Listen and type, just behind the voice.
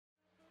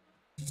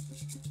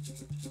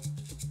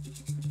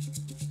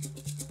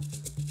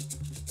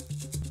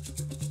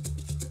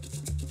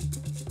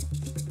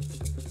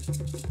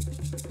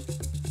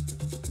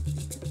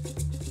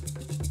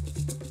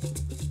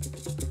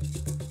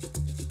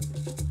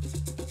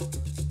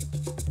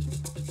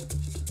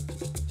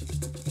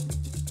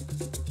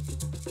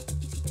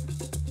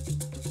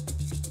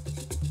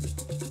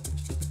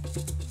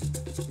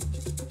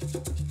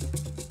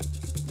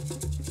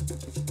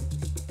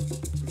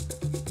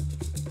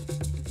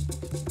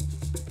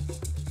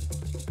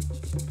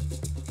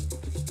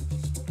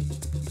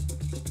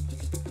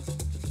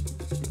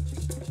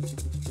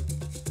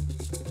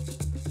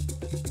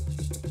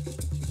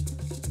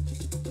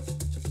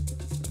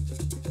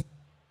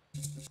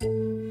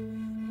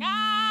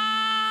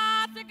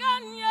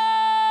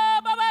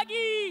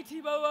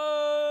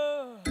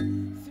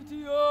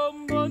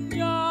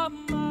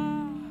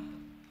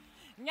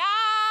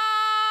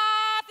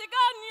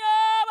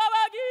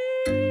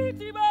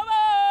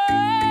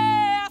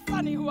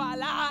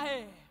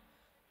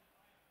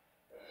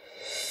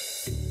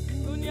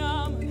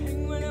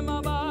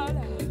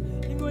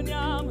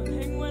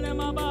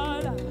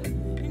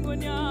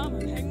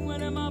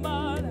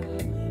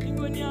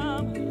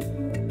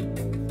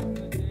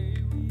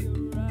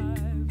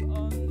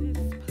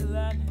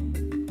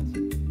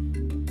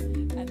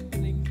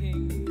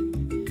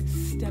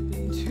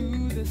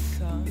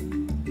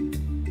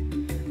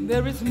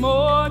There is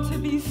more to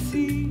be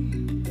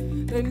seen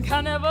than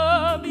can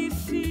ever be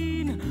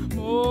seen,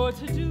 more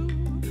to do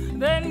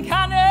than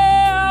can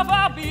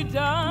ever be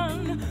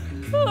done.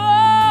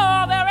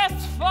 Oh, there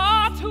is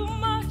far too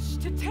much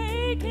to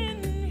take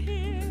in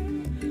here,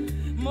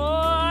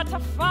 more to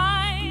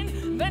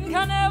find than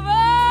can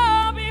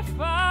ever be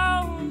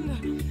found.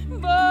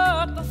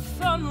 But the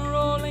sun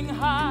rolling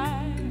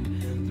high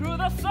through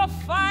the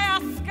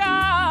sapphire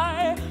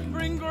sky,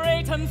 bring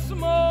great and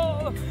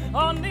small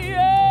on the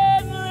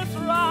endless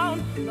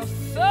round, the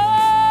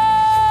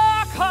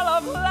circle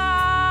of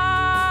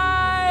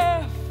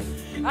life,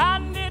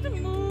 and it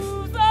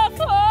moves us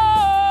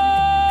all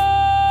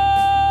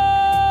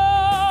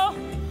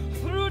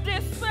through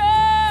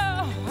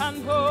despair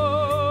and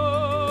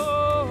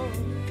hope,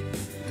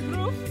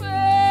 through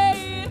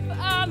faith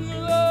and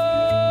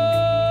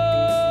love,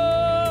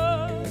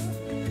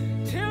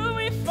 till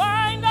we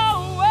find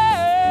our way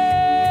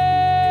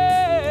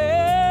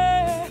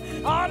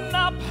on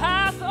the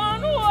path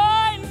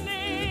unwinding,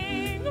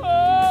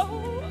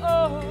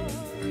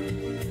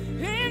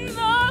 in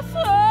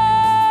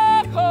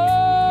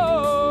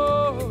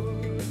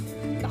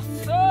the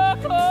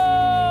circle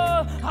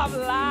of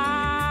life.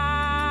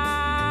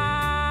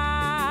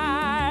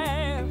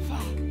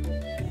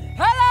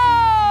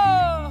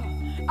 Hello,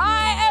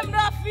 I am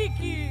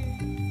Rafiki,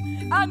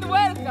 and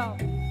welcome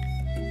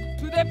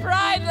to the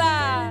Pride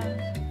Land.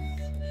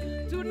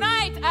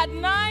 Tonight at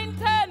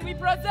 9:10 we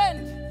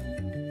present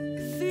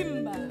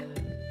Simba,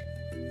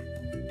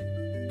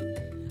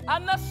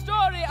 and the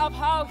story of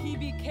how he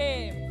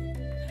became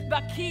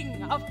the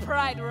king of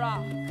Pride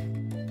Rock.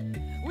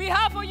 We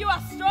have for you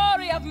a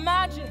story of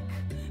magic,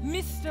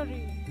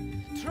 mystery,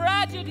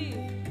 tragedy,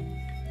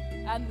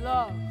 and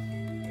love.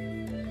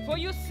 For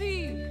you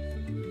see,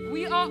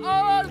 we are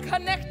all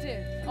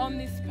connected on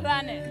this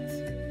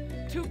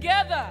planet,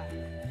 together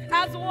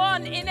as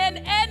one in an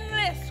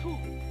endless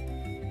hoop.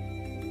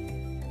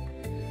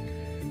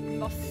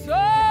 The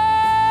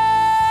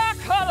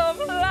circle of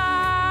life.